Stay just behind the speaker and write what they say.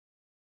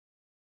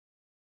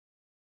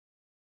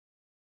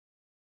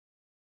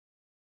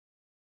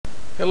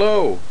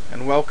Hello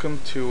and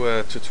welcome to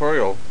a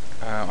tutorial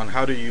on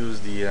how to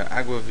use the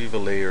Agua Viva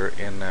layer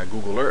in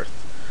Google Earth.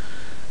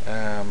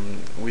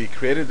 We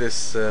created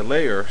this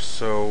layer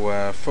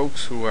so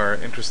folks who are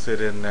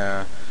interested in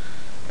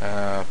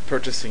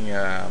purchasing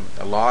a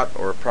lot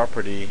or a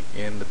property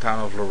in the town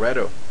of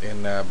Loreto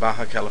in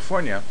Baja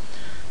California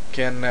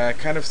can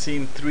kind of see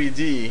in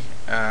 3D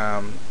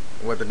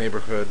what the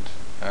neighborhood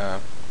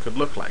could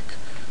look like.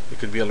 It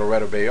could be a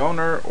Loreto Bay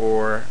owner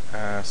or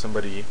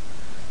somebody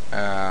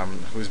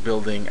who's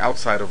building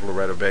outside of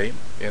Loreto Bay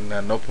in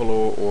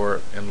Nopalo or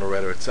in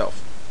Loreto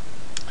itself.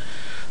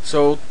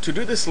 So to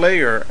do this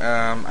layer,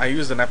 I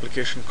used an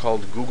application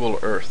called Google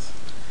Earth.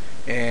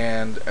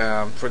 And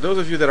for those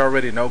of you that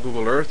already know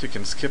Google Earth, you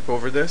can skip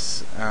over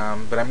this,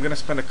 but I'm going to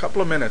spend a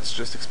couple of minutes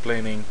just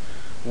explaining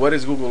what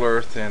is Google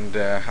Earth and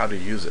how to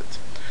use it.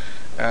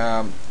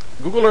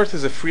 Google Earth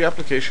is a free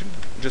application.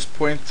 Just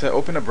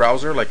open a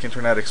browser like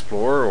Internet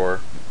Explorer or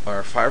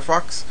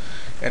Firefox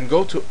and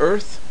go to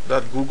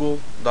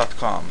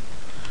earth.google.com.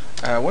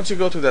 Once you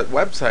go to that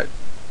website,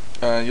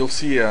 you'll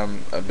see a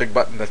big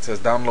button that says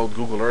download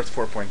Google Earth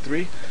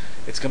 4.3.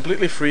 It's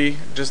completely free.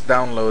 Just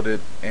download it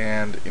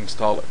and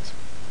install it.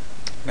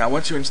 Now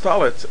once you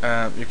install it,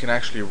 you can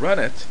actually run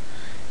it,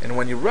 and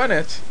when you run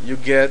it you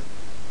get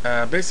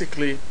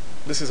basically,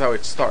 this is how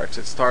it starts.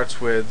 It starts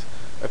with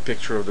a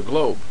picture of the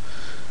globe.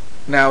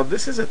 Now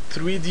this is a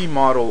 3D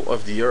model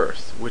of the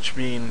Earth, which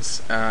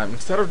means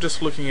instead of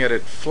just looking at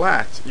it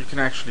flat, you can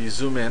actually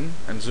zoom in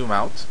and zoom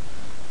out.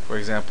 For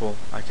example,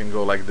 I can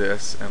go like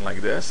this and like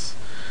this.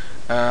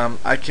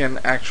 I can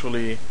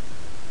actually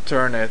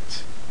turn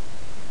it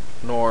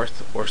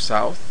north or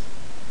south.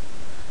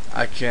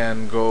 I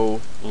can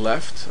go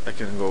left, I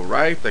can go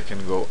right, I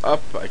can go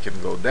up, I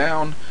can go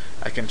down,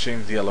 I can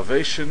change the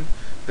elevation.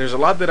 There's a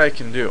lot that I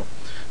can do.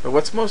 But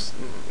what's most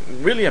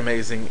really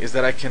amazing is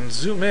that I can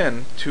zoom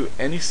in to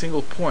any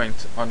single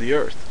point on the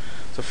Earth.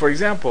 So for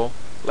example,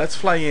 let's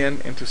fly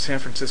into San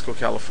Francisco,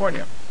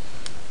 California.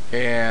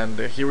 And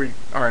here we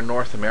are in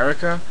North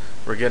America.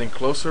 We're getting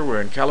closer. We're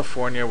in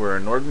California. We're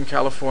in Northern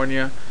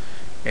California.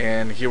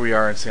 And here we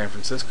are in San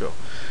Francisco.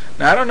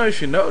 Now I don't know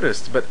if you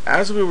noticed, but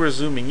as we were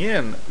zooming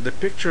in, the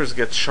pictures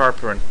get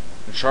sharper and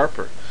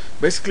sharper.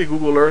 Basically,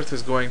 Google Earth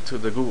is going to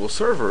the Google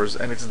servers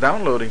and it's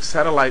downloading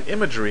satellite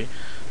imagery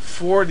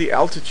for the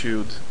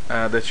altitude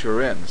that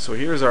you're in. So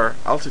here's our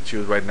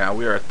altitude right now.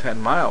 We are at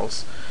 10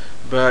 miles.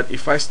 But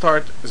if I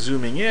start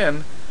zooming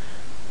in,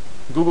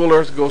 Google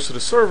Earth goes to the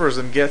servers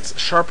and gets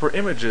sharper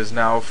images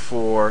now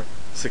for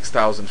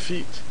 6,000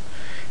 feet.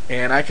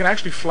 And I can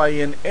actually fly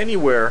in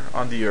anywhere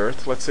on the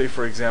Earth. Let's say,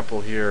 for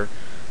example, here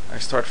I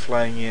start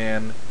flying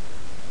in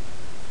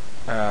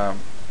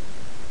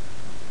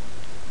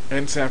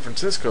San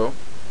Francisco,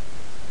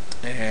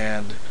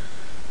 and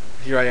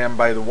here I am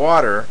by the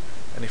water.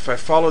 And if I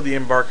follow the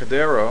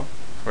Embarcadero,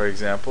 for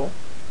example,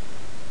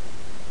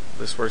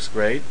 this works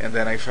great. And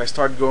then if I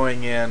start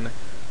going in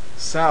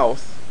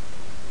south,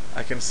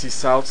 I can see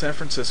South San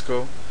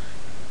Francisco,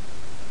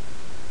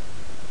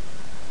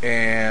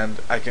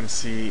 and I can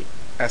see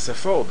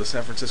SFO, the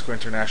San Francisco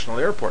International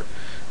Airport.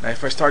 Now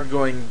if I start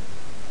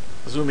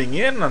zooming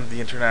in on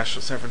the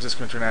San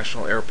Francisco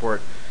International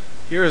Airport,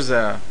 here's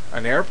an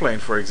airplane,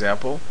 for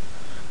example.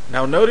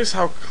 Now notice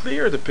how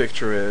clear the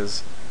picture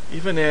is,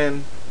 even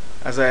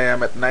as I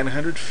am at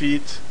 900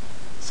 feet,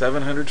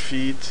 700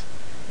 feet,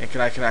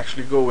 and I can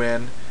actually go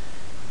in,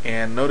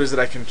 and notice that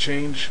I can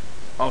change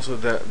also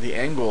the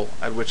angle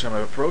at which I'm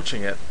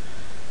approaching it,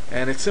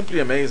 and it's simply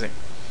amazing.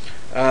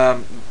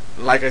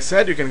 Like I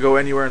said, you can go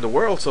anywhere in the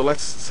world. So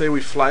let's say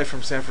we fly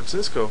from San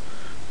Francisco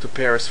to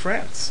Paris,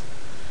 France,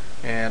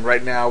 and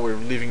right now we're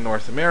leaving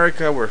North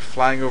America, we're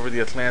flying over the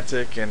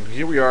Atlantic, and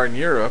here we are in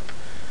Europe,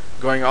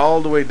 going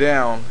all the way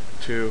down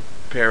to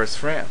Paris,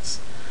 France.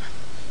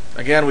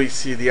 Again, we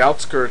see the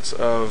outskirts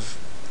of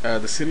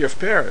the city of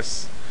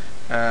Paris,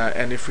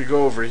 and if we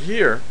go over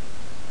here,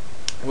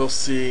 we'll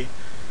see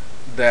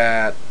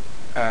that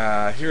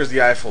here's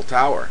the Eiffel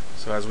Tower.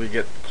 So as we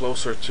get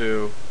closer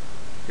to,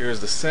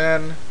 here's the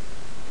Seine,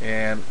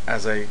 and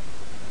as I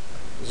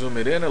zoom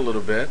it in a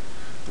little bit,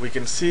 we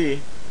can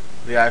see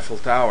the Eiffel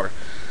Tower.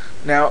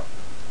 Now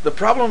the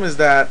problem is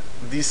that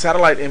these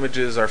satellite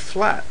images are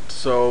flat,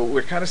 so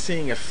we're kind of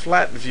seeing a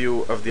flat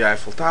view of the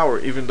Eiffel Tower,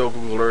 even though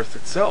Google Earth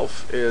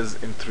itself is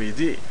in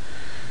 3D.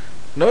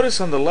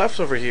 Notice on the left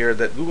over here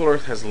that Google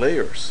Earth has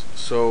layers,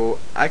 so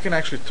I can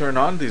actually turn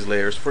on these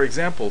layers. For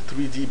example,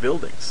 3D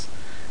buildings.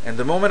 And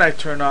the moment I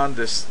turn on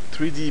this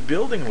 3D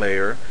building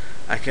layer,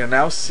 I can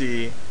now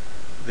see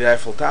the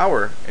Eiffel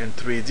Tower in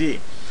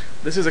 3D.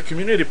 This is a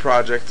community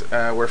project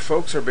where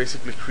folks are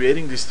basically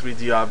creating these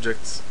 3D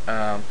objects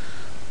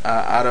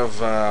out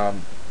of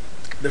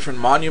different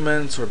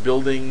monuments or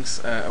buildings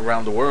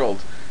around the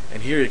world.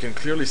 And here you can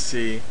clearly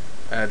see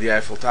the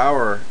Eiffel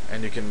Tower,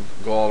 and you can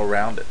go all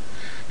around it.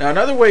 Now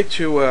another way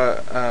to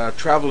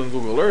travel in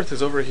Google Earth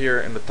is over here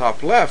in the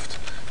top left.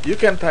 You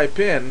can type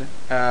in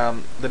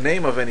the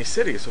name of any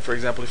city. So for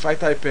example, if I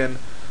type in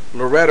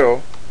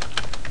Loreto,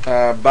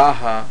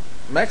 Baja,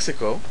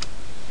 Mexico,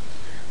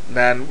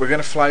 Then we're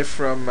gonna fly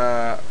from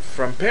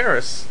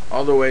Paris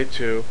all the way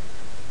to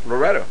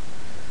Loreto.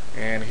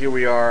 And here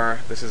we are.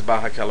 This is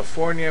Baja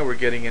California. We're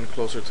getting in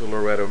closer to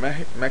Loreto,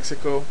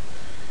 Mexico.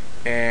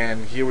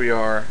 And here we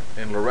are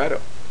in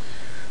Loreto.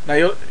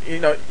 Now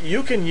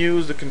you can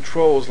use the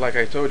controls like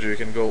I told you. You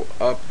can go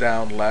up,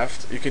 down,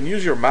 left. You can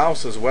use your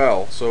mouse as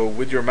well. So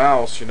with your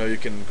mouse, you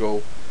can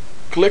go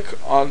click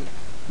on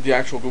the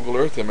actual Google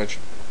Earth image.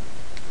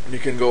 You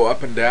can go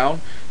up and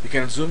down. You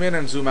can zoom in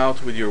and zoom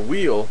out with your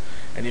wheel.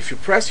 And if you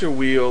press your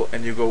wheel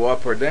and you go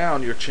up or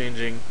down, you're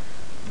changing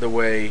the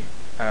way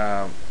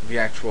the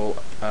actual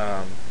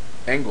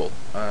angle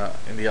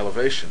in the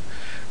elevation.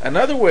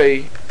 Another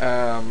way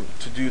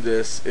to do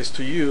this is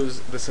to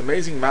use this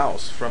amazing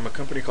mouse from a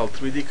company called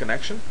 3D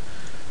Connexion.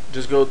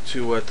 Just go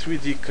to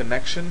 3D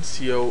Connexion,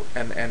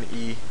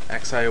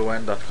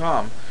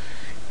 CONNEXION.com,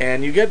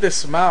 and you get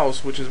this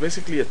mouse, which is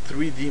basically a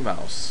 3D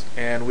mouse.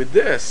 And with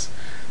this,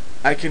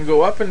 I can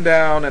go up and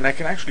down, and I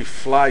can actually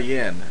fly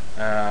in.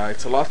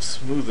 It's a lot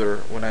smoother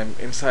when I'm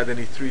inside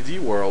any 3D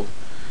world.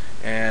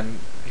 And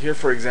here,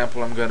 for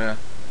example, I'm gonna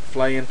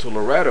fly into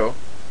Loreto,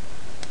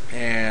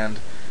 and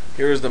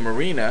here's the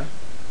marina.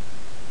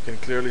 You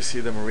can clearly see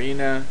the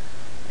marina,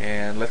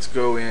 and let's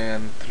go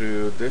in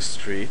through this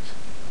street.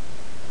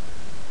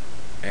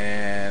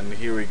 And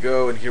here we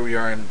go, and here we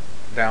are in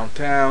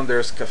downtown.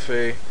 There's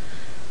Cafe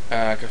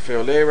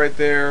Olé right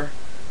there,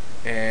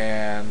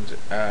 and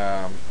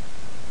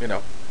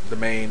the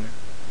main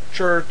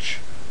church,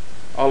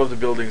 all of the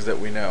buildings that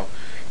we know.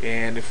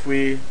 And if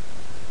we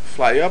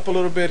fly up a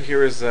little bit,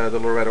 here is the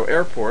Loreto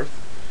Airport,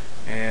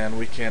 and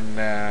we can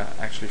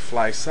actually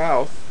fly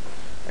south.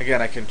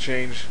 Again, I can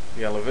change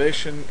the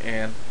elevation,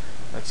 and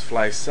let's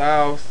fly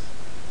south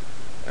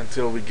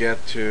until we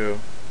get to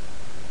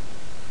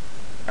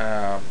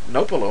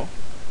Nopalo,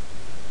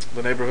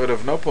 the neighborhood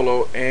of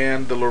Nopalo,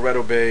 and the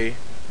Loreto Bay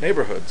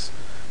neighborhoods.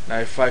 Now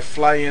if I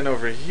fly in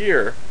over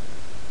here,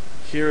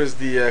 here is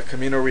the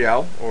Camino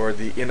Real, or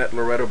the Inn at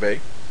Loreto Bay,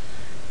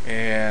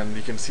 and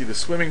you can see the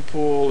swimming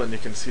pool, and you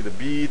can see the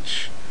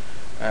beach.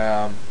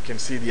 You can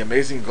see the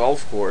amazing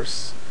golf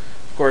course.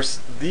 Of course,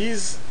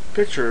 these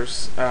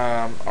pictures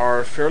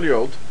are fairly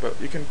old,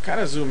 but you can kind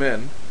of zoom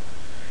in,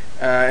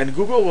 and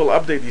Google will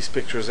update these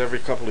pictures every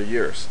couple of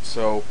years.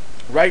 So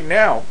right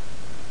now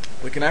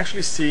we can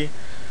actually see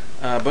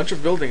a bunch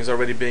of buildings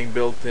already being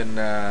built in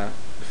the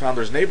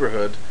Founders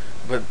neighborhood,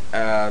 but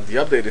the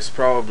update is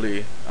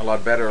probably a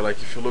lot better.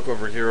 Like if you look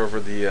over here over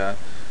the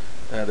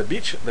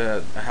beach,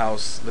 the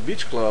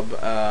beach club,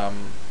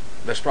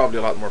 there's probably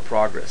a lot more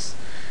progress.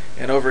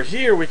 And over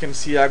here we can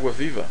see Agua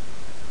Viva.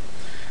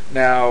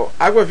 Now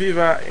Agua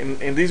Viva,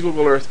 in these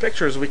Google Earth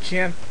pictures, we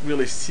can't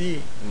really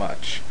see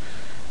much,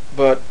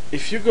 but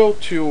if you go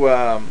to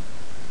our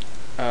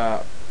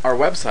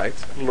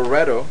website,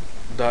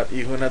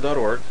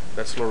 loreto.ehuna.org,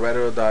 that's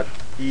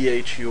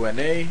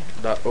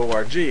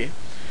loreto.ehuna.org,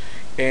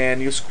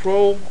 and you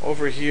scroll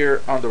over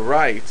here on the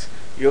right,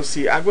 you'll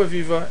see Agua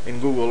Viva in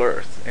Google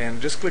Earth,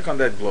 and just click on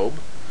that globe.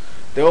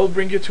 They will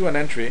bring you to an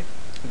entry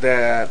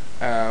that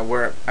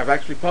where I've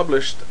actually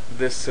published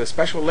this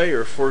special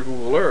layer for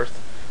Google Earth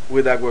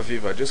with Agua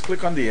Viva. Just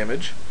click on the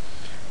image,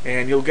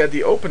 and you'll get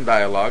the open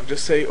dialog.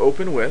 Just say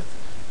open with,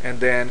 and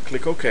then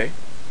click OK.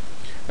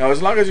 Now,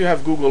 as long as you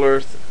have Google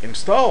Earth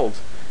installed,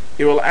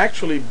 it will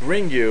actually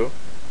bring you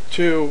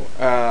to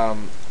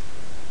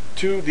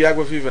the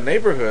Agua Viva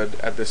neighborhood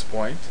at this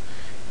point,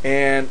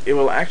 and it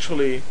will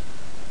actually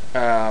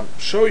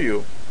show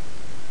you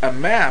a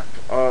map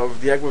of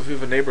the Agua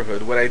Viva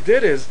neighborhood. What I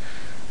did is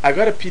I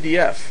got a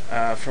PDF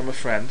from a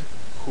friend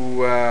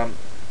who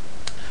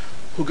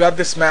got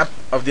this map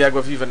of the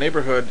Agua Viva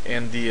neighborhood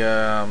in the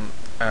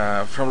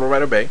from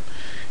Loreto Bay,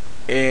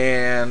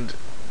 and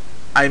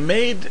I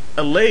made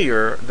a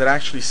layer that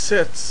actually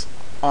sits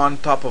on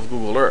top of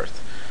Google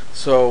Earth.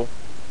 So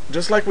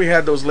just like we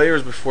had those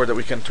layers before that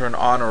we can turn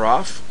on or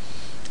off,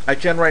 I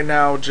can right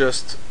now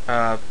just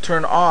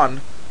turn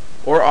on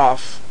or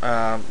off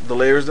the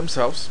layers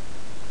themselves.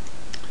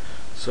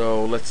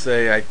 So let's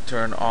say I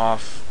turn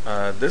off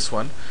this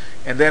one,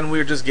 and then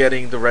we're just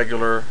getting the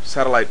regular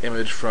satellite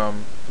image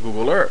from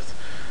Google Earth.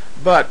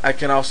 But I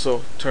can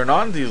also turn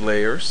on these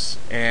layers,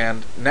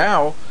 and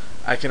now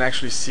I can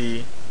actually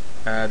see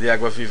the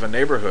Agua Viva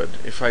neighborhood.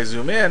 If I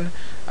zoom in,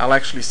 I'll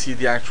actually see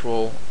the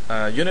actual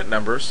unit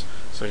numbers.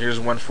 So here's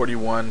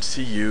 141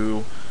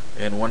 CU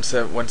and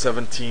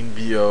 117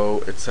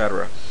 VO,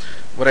 etc.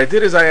 What I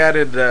did is I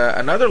added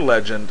another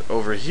legend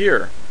over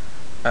here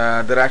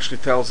that actually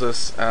tells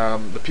us,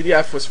 the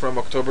PDF was from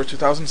October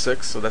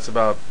 2006, so that's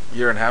about a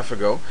year and a half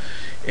ago,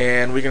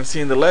 and we can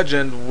see in the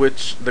legend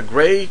which the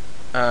gray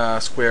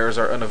squares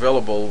are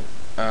unavailable,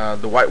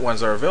 the white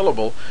ones are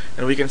available,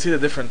 and we can see the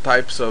different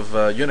types of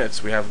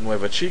units. We have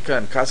Nueva Chica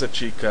and Casa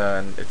Chica,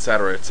 and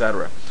etc.,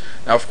 etc.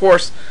 Now, of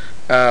course,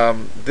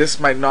 this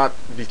might not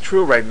be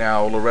true right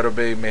now. Loreto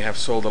Bay may have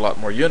sold a lot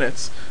more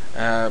units,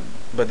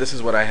 but this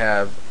is what I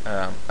have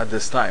at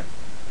this time.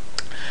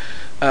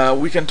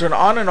 We can turn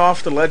on and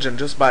off the legend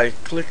just by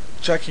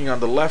checking on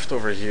the left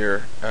over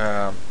here.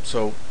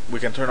 So we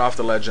can turn off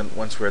the legend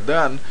once we're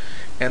done,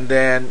 and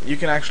then you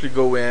can actually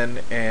go in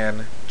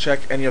and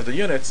check any of the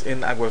units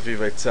in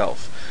Agua-Viva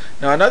itself.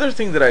 Now another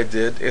thing that I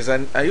did is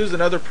I used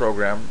another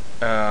program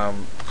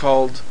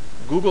called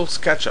Google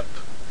SketchUp.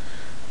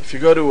 If you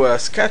go to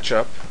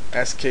SketchUp,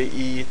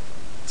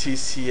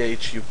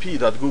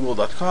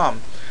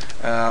 SketchUp.google.com,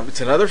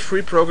 it's another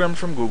free program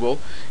from Google,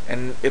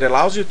 and it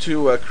allows you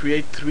to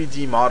create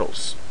 3D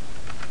models.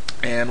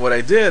 And what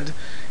I did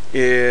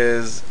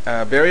is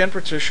Barry and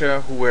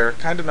Patricia, who were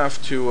kind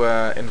enough to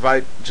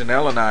invite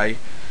Janelle and I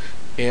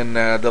in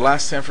the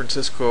last San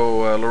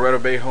Francisco Loretto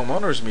Bay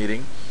homeowners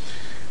meeting.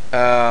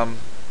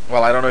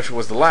 Well, I don't know if it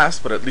was the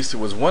last, but at least it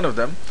was one of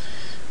them.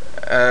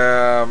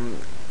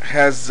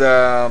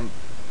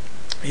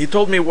 He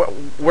told me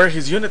where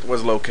his unit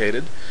was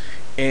located,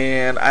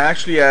 and I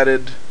actually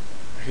added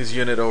his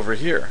unit over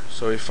here.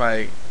 So if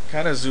I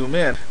kind of zoom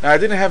in, now I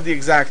didn't have the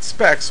exact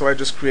specs, so I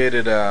just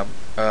created a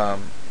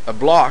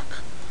block.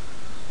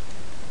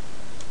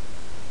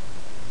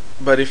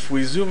 But if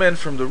we zoom in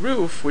from the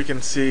roof, we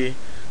can see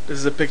this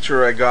is a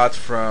picture I got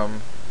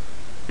from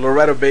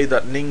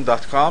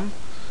LorettoBay.ning.com,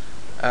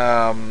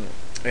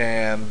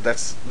 and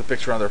that's the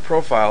picture on their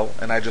profile,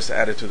 and I just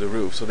added to the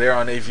roof. So they're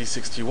on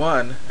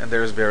AV61, and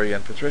there's Barry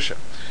and Patricia.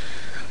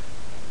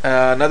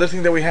 Another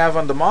thing that we have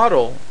on the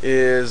model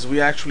is we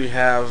actually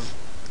have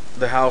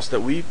the house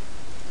that we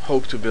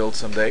hope to build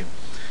someday,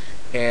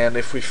 and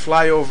if we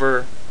fly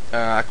over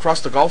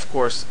across the golf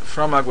course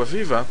from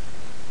Agua-Viva,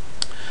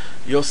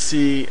 you'll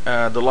see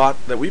the lot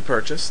that we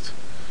purchased,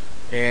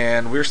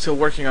 and we're still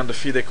working on the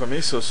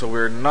fideicomiso, so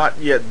we're not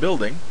yet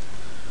building.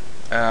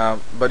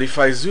 But if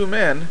I zoom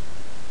in,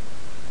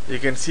 you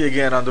can see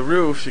again on the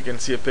roof, you can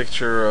see a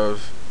picture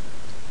of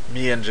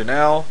me and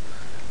Janelle,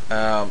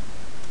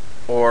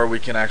 or we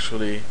can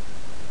actually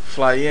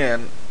fly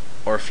in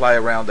or fly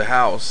around the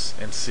house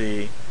and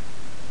see,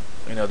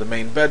 you know, the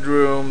main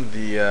bedroom,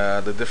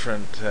 the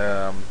different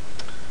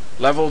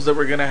levels that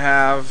we're gonna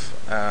have,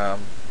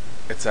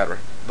 etc.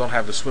 Don't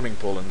have the swimming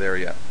pool in there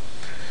yet.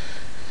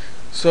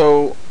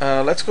 So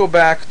let's go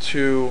back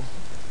to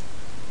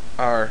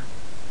our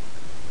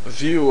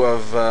view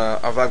of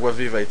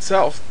Agua-Viva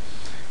itself.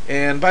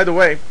 And by the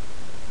way,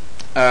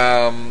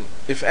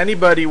 if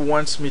anybody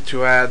wants me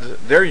to add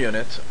their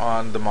unit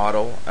on the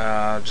model,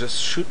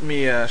 just shoot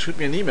me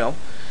an email.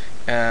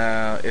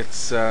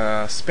 It's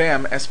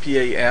spam,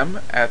 S-P-A-M,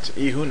 at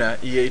ehuna,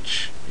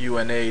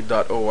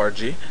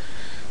 EHUNA.org,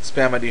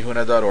 spam at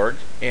ehuna.org,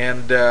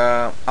 and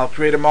I'll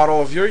create a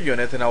model of your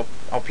unit, and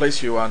I'll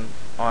place you on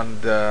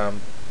the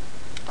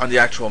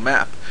actual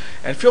map.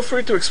 And feel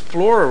free to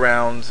explore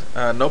around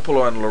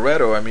Nopolo and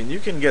Loretto. I mean, you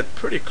can get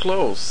pretty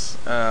close.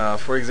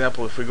 For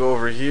example, if we go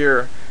over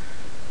here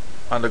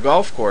on the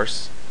golf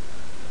course,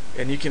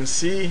 and you can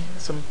see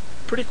some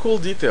pretty cool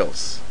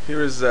details.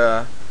 Here is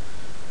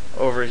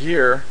over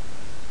here.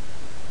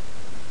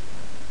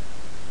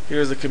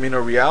 Here's the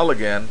Camino Real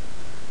again,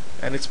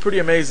 and it's pretty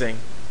amazing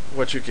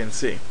what you can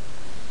see.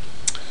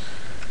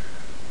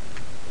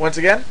 Once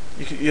again,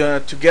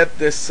 to get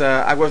this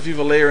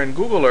Agua-Viva layer in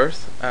Google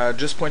Earth,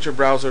 just point your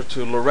browser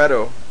to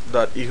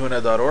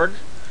loretto.ehuna.org,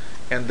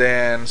 and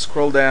then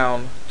scroll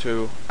down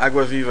to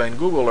Agua-Viva in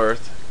Google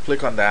Earth,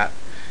 click on that,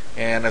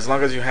 and as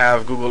long as you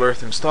have Google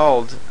Earth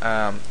installed,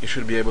 you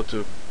should be able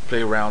to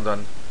play around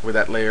with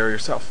that layer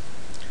yourself.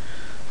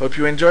 Hope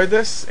you enjoyed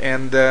this,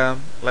 and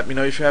let me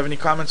know if you have any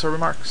comments or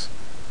remarks.